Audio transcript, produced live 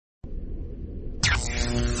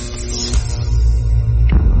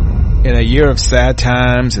In a year of sad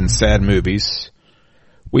times and sad movies,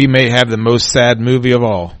 we may have the most sad movie of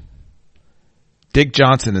all. Dick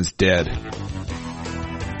Johnson is dead.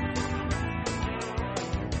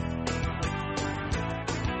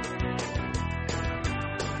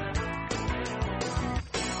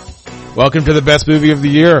 Welcome to the best movie of the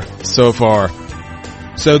year so far.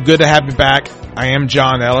 So good to have you back. I am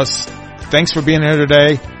John Ellis. Thanks for being here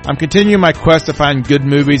today. I'm continuing my quest to find good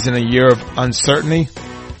movies in a year of uncertainty.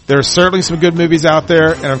 There are certainly some good movies out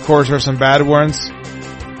there, and of course there are some bad ones.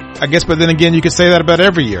 I guess, but then again, you could say that about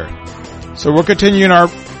every year. So we're continuing our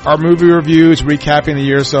movie reviews, recapping the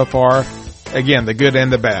year so far. Again, the good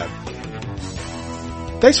and the bad.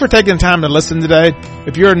 Thanks for taking the time to listen today.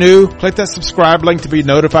 If you're new, click that subscribe link to be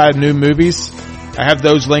notified of new movies. I have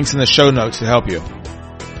those links in the show notes to help you.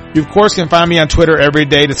 You, of course, can find me on Twitter every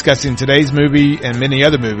day discussing today's movie and many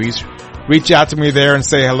other movies. Reach out to me there and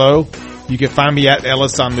say hello. You can find me at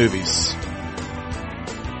Ellis on Movies.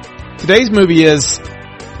 Today's movie is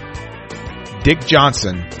Dick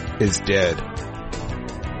Johnson is Dead.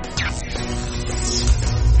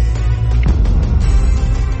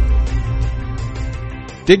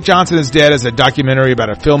 Dick Johnson is Dead is a documentary about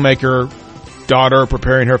a filmmaker daughter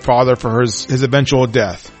preparing her father for his eventual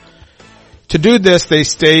death. To do this, they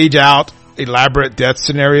stage out elaborate death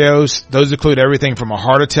scenarios. Those include everything from a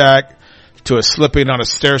heart attack to a slipping on a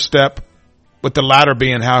stair step, with the latter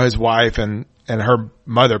being how his wife and her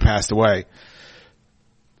mother passed away.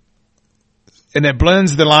 And it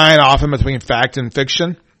blends the line often between fact and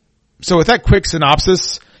fiction. So with that quick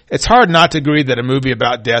synopsis, it's hard not to agree that a movie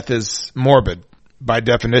about death is morbid, by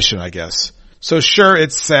definition, I guess. So sure,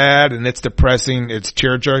 it's sad and it's depressing, it's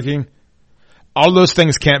tear-jerking. All those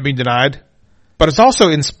things can't be denied. But it's also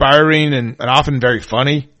inspiring and often very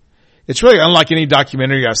funny. It's really unlike any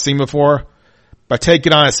documentary I've seen before, by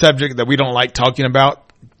taking on a subject that we don't like talking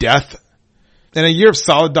about, death. In a year of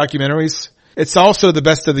solid documentaries, it's also the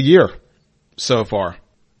best of the year so far.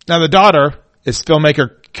 Now the daughter is filmmaker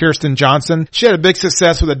Kirsten Johnson. She had a big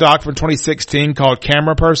success with a doc from 2016 called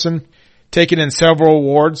Camera Person, taking in several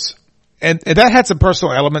awards. And that had some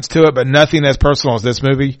personal elements to it, but nothing as personal as this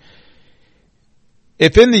movie.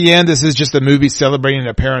 If in the end this is just a movie celebrating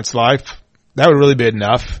a parent's life, that would really be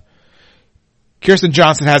enough. Kirsten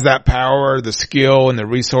Johnson has that power, the skill, and the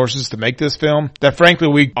resources to make this film that frankly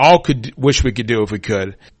we all could wish we could do if we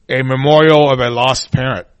could. A memorial of a lost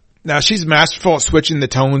parent. Now she's masterful at switching the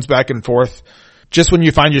tones back and forth. Just when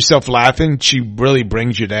you find yourself laughing, she really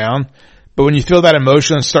brings you down. But when you feel that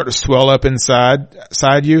emotion start to swell up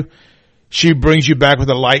inside you, she brings you back with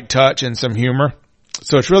a light touch and some humor.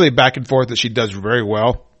 So it's really back and forth that she does very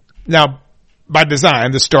well. Now, by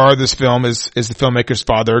design, the star of this film is the filmmaker's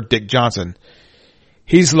father, Dick Johnson.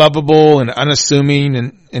 He's lovable and unassuming,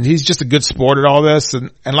 and he's just a good sport at all this.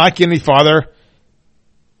 And like any father,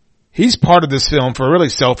 he's part of this film for really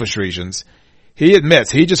selfish reasons. He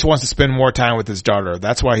admits he just wants to spend more time with his daughter.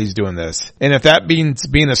 That's why he's doing this. And if that means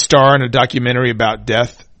being a star in a documentary about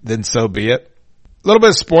death, then so be it. A little bit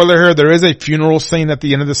of spoiler here. There is a funeral scene at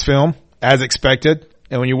the end of this film, as expected.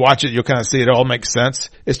 And when you watch it, you'll kind of see it all makes sense.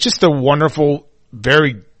 It's just a wonderful,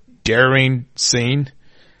 very daring scene.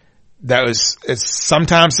 It's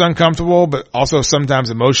sometimes uncomfortable, but also sometimes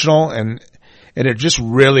emotional, and it just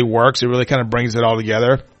really works. It really kind of brings it all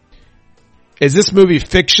together. Is this movie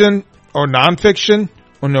fiction or nonfiction?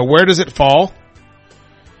 Well, no, where does it fall?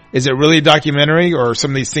 Is it really a documentary, or are some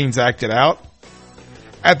of these scenes acted out?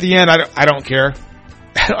 At the end, I don't care.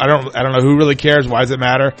 I don't know who really cares. Why does it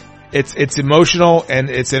matter? It's emotional and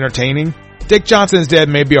it's entertaining. Dick Johnson is Dead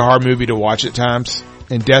may be a hard movie to watch at times,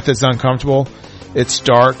 and death is uncomfortable. It's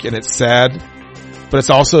dark and it's sad, but it's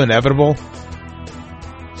also inevitable.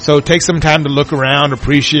 So take some time to look around,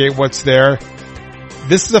 appreciate what's there.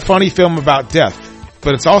 This is a funny film about death,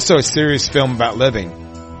 but it's also a serious film about living.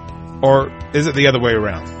 Or is it the other way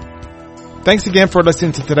around? Thanks again for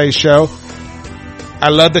listening to today's show. I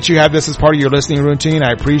love that you have this as part of your listening routine.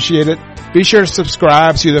 I appreciate it. Be sure to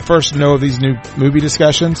subscribe so you're the first to know of these new movie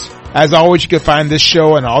discussions. As always, you can find this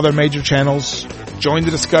show on all their major channels. Join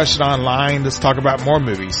the discussion online. Let's talk about more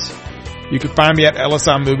movies. You can find me at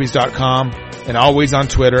ellisonmovies.com and always on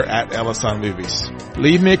Twitter at ellisonmovies.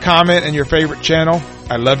 Leave me a comment in your favorite channel.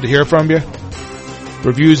 I'd love to hear from you.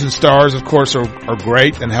 Reviews and stars, of course, are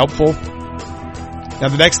great and helpful. Now,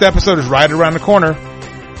 the next episode is right around the corner.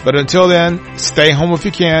 But until then, stay home if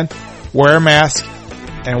you can, wear a mask,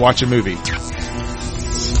 and watch a movie.